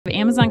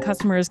Amazon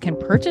customers can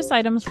purchase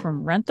items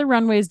from Rent the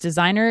Runway's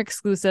designer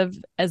exclusive,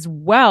 as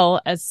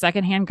well as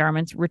secondhand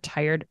garments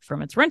retired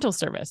from its rental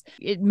service.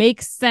 It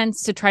makes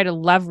sense to try to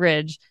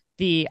leverage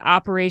the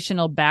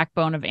operational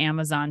backbone of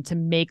Amazon to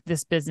make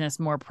this business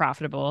more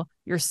profitable.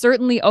 You're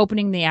certainly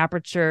opening the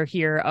aperture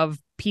here of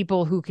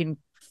people who can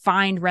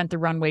find Rent the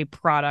Runway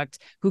product,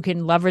 who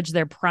can leverage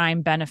their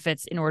Prime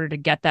benefits in order to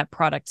get that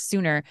product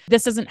sooner.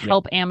 This doesn't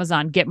help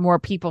Amazon get more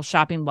people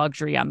shopping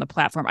luxury on the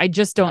platform. I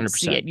just don't 100%.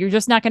 see it. You're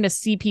just not going to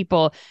see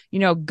people,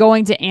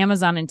 going to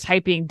Amazon and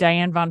typing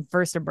Diane von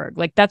Furstenberg.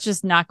 Like, that's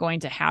just not going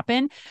to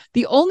happen.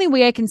 The only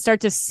way I can start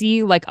to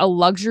see like a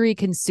luxury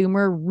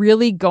consumer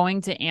really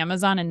going to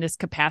Amazon in this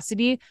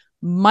capacity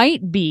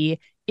might be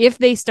if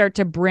they start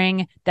to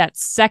bring that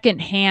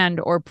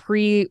secondhand or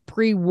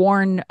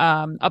pre-worn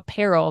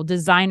apparel,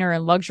 designer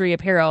and luxury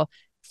apparel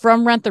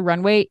from Rent the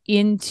Runway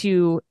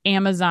into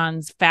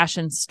Amazon's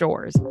fashion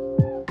stores.